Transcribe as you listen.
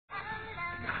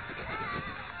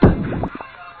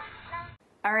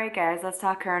Alright guys, let's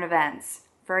talk current events.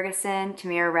 Ferguson,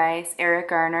 Tamir Rice, Eric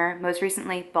Garner, most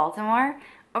recently Baltimore.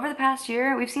 Over the past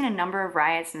year, we've seen a number of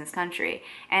riots in this country,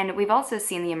 and we've also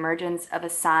seen the emergence of a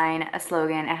sign, a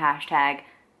slogan, a hashtag,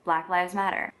 Black Lives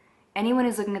Matter. Anyone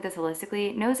who's looking at this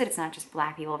holistically knows that it's not just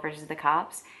black people versus the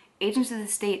cops. Agents of the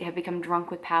state have become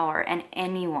drunk with power, and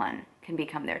anyone can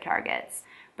become their targets.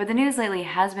 But the news lately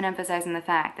has been emphasizing the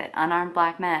fact that unarmed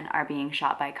black men are being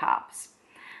shot by cops.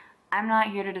 I'm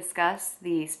not here to discuss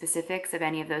the specifics of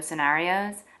any of those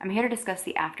scenarios. I'm here to discuss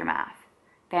the aftermath.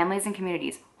 Families and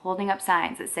communities holding up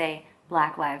signs that say,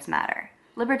 Black Lives Matter.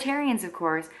 Libertarians, of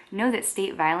course, know that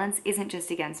state violence isn't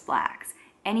just against blacks.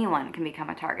 Anyone can become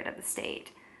a target of the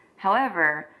state.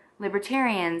 However,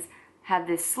 libertarians have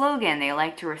this slogan they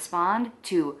like to respond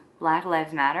to Black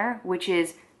Lives Matter, which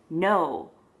is,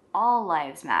 no, all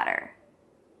lives matter.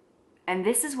 And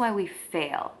this is why we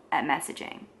fail at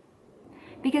messaging.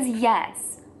 Because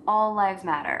yes, all lives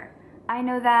matter. I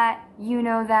know that, you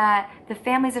know that, the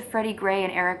families of Freddie Gray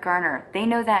and Eric Garner, they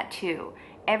know that too.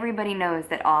 Everybody knows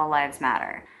that all lives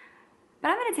matter. But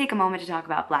I'm going to take a moment to talk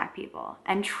about black people.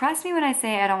 And trust me when I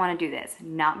say I don't want to do this.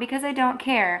 Not because I don't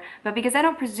care, but because I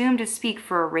don't presume to speak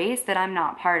for a race that I'm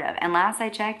not part of. And last I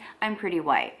checked, I'm pretty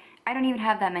white. I don't even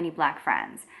have that many black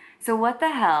friends. So what the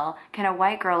hell can a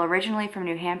white girl originally from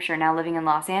New Hampshire, now living in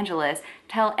Los Angeles,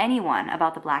 tell anyone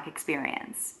about the black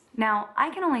experience? Now,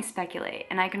 I can only speculate,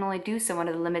 and I can only do so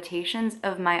under the limitations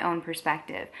of my own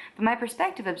perspective. But my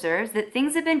perspective observes that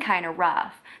things have been kind of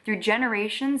rough. Through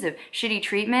generations of shitty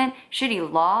treatment,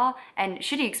 shitty law, and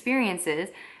shitty experiences,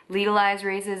 legalized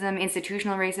racism,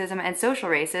 institutional racism, and social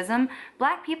racism,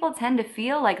 black people tend to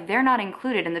feel like they're not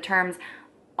included in the terms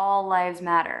all lives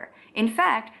matter. In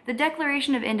fact, the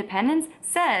Declaration of Independence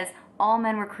says all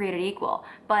men were created equal,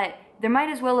 but there might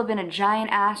as well have been a giant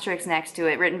asterisk next to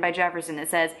it written by Jefferson that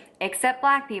says, except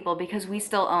black people because we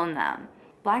still own them.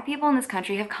 Black people in this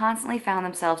country have constantly found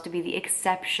themselves to be the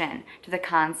exception to the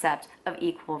concept of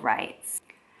equal rights.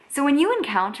 So when you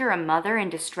encounter a mother in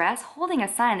distress holding a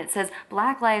sign that says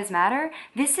Black Lives Matter,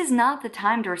 this is not the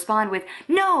time to respond with,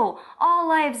 no, all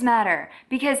lives matter.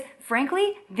 Because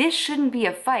frankly, this shouldn't be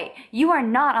a fight. You are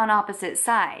not on opposite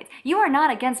sides. You are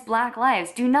not against black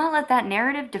lives. Do not let that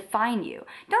narrative define you.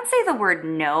 Don't say the word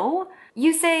no.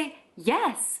 You say,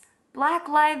 yes, Black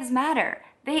Lives Matter.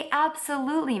 They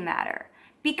absolutely matter.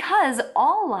 Because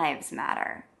all lives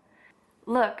matter.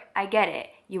 Look, I get it.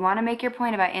 You want to make your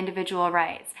point about individual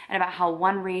rights and about how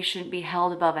one race shouldn't be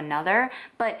held above another,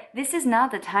 but this is not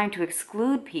the time to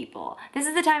exclude people. This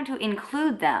is the time to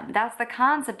include them. That's the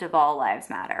concept of all lives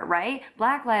matter, right?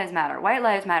 Black lives matter, white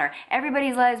lives matter,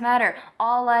 everybody's lives matter,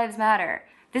 all lives matter.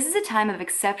 This is a time of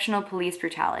exceptional police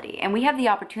brutality, and we have the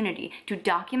opportunity to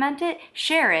document it,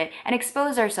 share it, and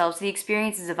expose ourselves to the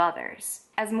experiences of others.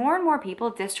 As more and more people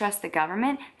distrust the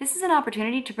government, this is an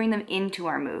opportunity to bring them into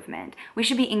our movement. We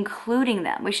should be including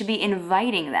them. We should be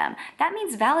inviting them. That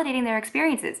means validating their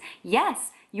experiences.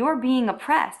 Yes, you're being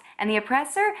oppressed, and the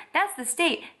oppressor, that's the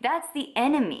state. That's the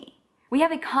enemy. We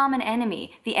have a common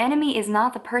enemy. The enemy is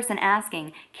not the person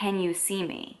asking, can you see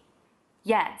me?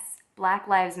 Yes, Black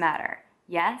Lives Matter.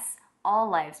 Yes, all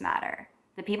lives matter.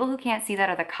 The people who can't see that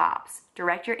are the cops.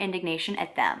 Direct your indignation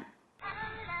at them.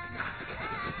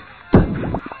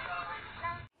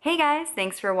 Hey guys,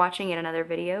 thanks for watching yet another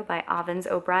video by Avens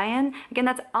O'Brien. Again,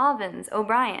 that's Avens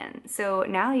O'Brien, so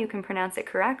now you can pronounce it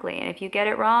correctly, and if you get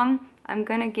it wrong, I'm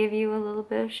gonna give you a little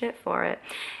bit of shit for it.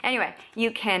 Anyway, you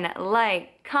can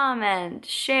like, comment,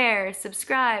 share,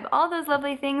 subscribe, all those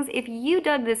lovely things. If you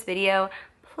dug this video,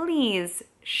 please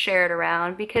share it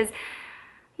around because,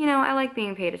 you know, I like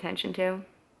being paid attention to.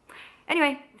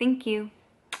 Anyway, thank you.